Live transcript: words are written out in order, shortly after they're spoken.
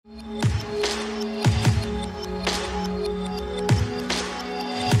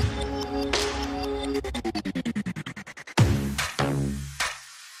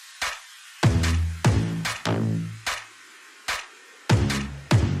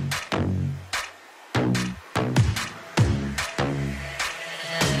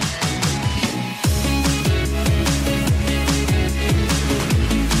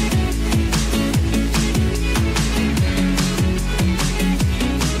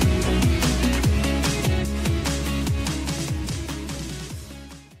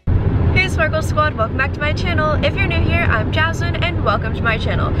welcome back to my channel. If you're new here, I'm Jasmine and welcome to my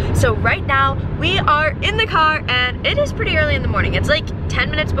channel. So right now we are in the car and it is pretty early in the morning. It's like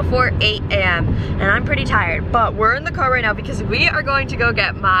 10 minutes before 8 a.m. and I'm pretty tired, but we're in the car right now because we are going to go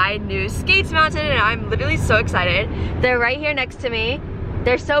get my new skates mounted and I'm literally so excited. They're right here next to me.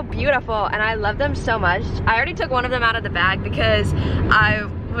 They're so beautiful and I love them so much. I already took one of them out of the bag because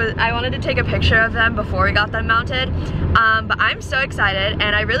I wanted to take a picture of them before we got them mounted, but I'm so excited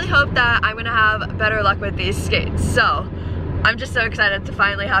and I really hope that I'm gonna have better luck with these skates. So I'm just so excited to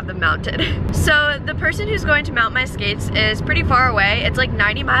finally have them mounted. So the person who's going to mount my skates is pretty far away. It's like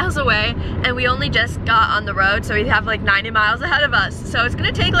 90 miles away and we only just got on the road, so we have like 90 miles ahead of us. So it's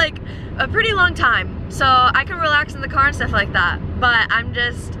gonna take like a pretty long time. So I can relax in the car and stuff like that. But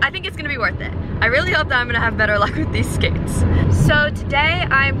I think it's gonna be worth it. I really hope that I'm gonna have better luck with these skates. So today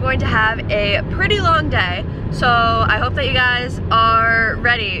I'm going to have a pretty long day. So I hope that you guys are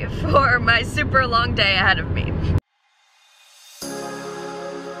ready for my super long day ahead of me.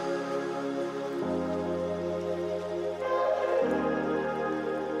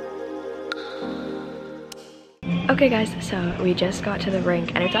 Okay guys, so we just got to the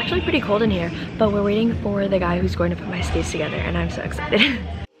rink and it's actually pretty cold in here, but we're waiting for the guy who's going to put my skates together and I'm so excited.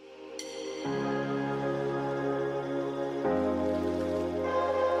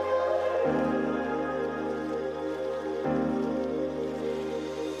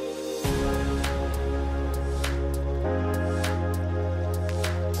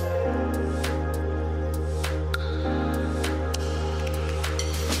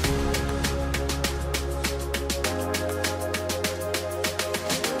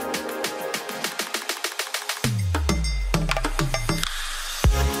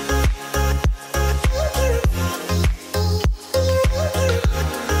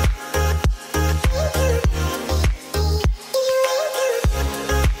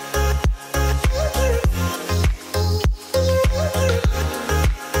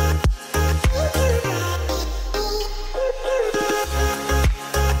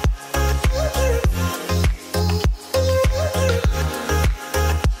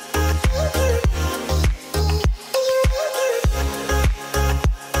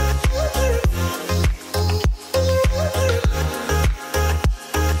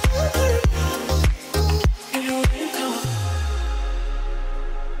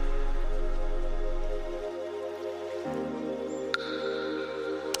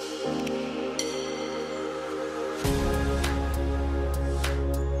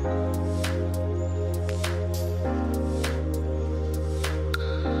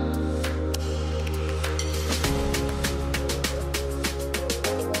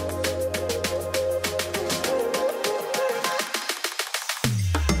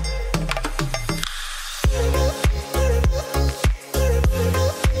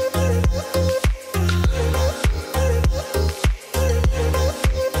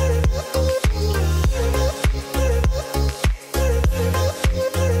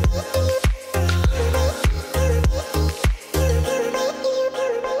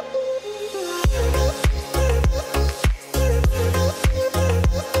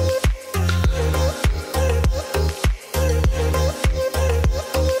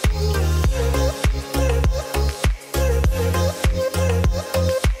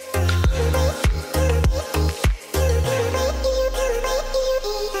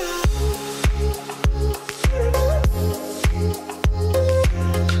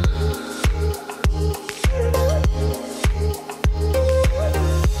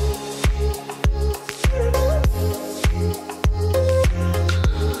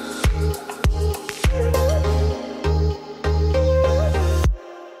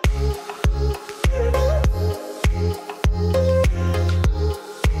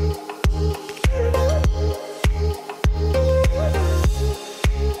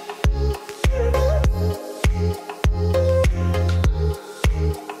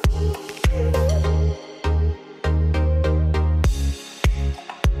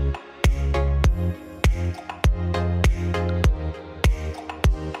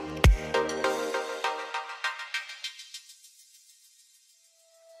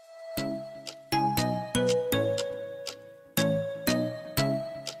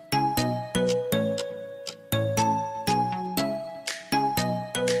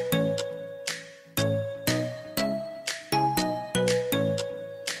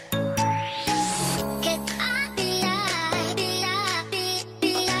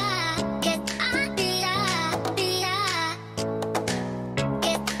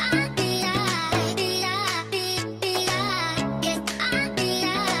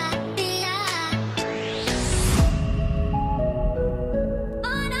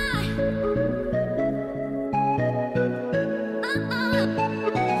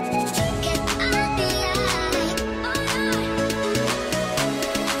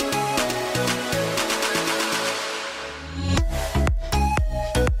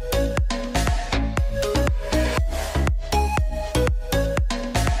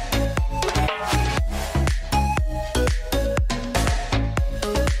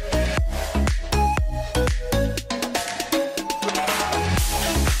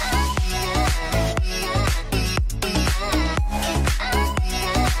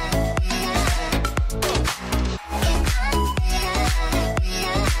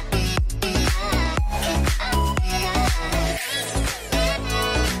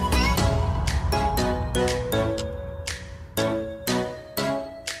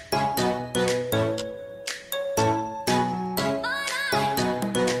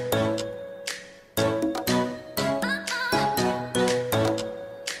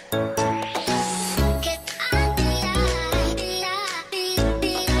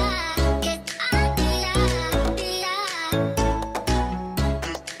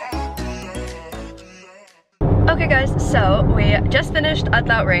 Okay guys, so we just finished at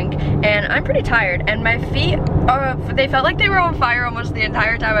that rink and I'm pretty tired and my feet they felt like they were on fire almost the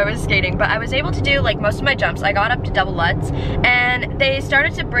entire time I was skating, but I was able to do like most of my jumps. I got up to double lutz and they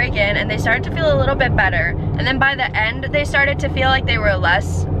started to break in and they started to feel a little bit better, and then by the end they started to feel like they were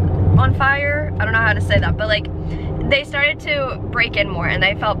less on fire. I don't know how to say that, but like they started to break in more and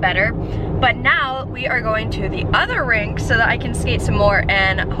they felt better. But now we are going to the other rink so that I can skate some more,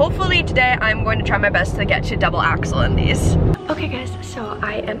 and hopefully today I'm going to try my best to get to double axel in these. Okay guys, so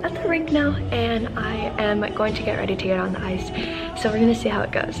I am at the rink now and I am going to get ready to get on the ice. So we're gonna see how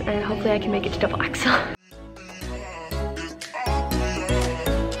it goes and hopefully I can make it to double axel.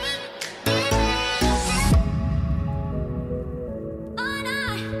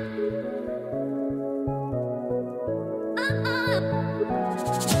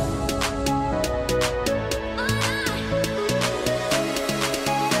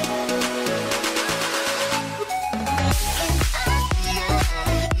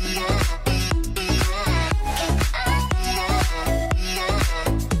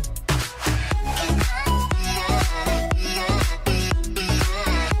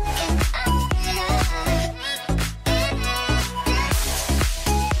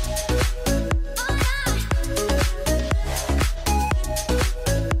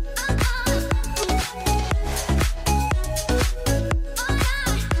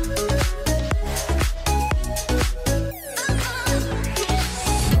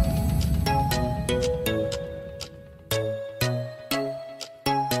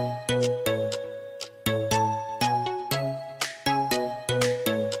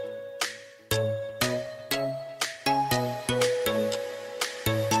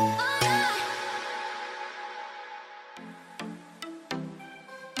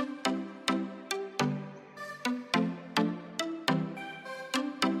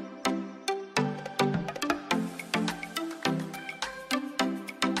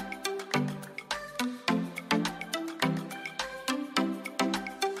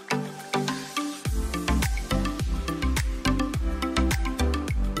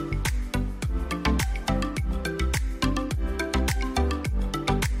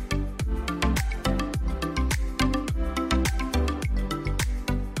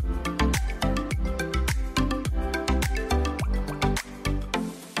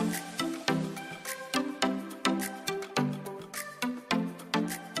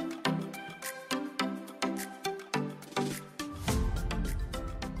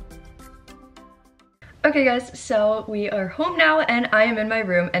 Okay guys, so we are home now and I am in my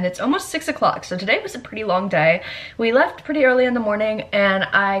room and it's almost 6 o'clock. So today was a pretty long day. We left pretty early in the morning and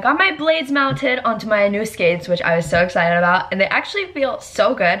I got my blades mounted onto my new skates, which I was so excited about, and they actually feel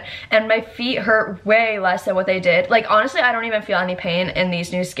so good and my feet hurt way less than what they did. Like honestly, I don't even feel any pain in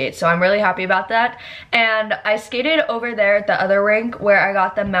these new skates, so I'm really happy about that. And I skated over there at the other rink where I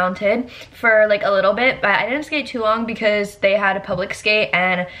got them mounted for like a little bit, but I didn't skate too long because they had a public skate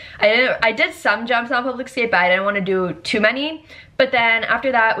and I did some jumps on public skate, but I didn't want to do too many. But then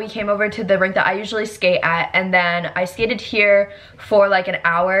after that we came over to the rink that I usually skate at, and then I skated here for like an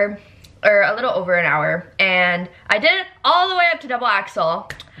hour or a little over an hour, and I did it all the way up to double axel.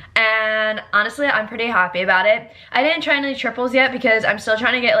 And honestly, I'm pretty happy about it. I didn't try any triples yet because I'm still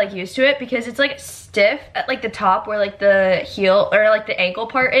trying to get like used to it, because it's like stiff at like the top where like the heel or like the ankle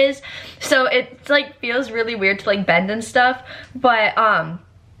part is. So it's like feels really weird to like bend and stuff. But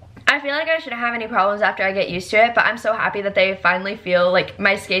I feel like I shouldn't have any problems after I get used to it, but I'm so happy that they finally feel like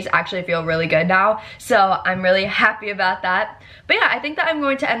my skates actually feel really good now. So I'm really happy about that. But yeah, I think that I'm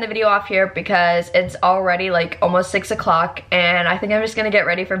going to end the video off here because it's already like almost 6 o'clock and I think I'm just gonna get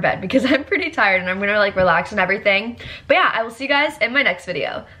ready for bed because I'm pretty tired and I'm gonna like relax and everything. But yeah, I will see you guys in my next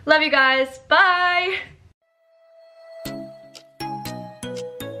video. Love you guys. Bye.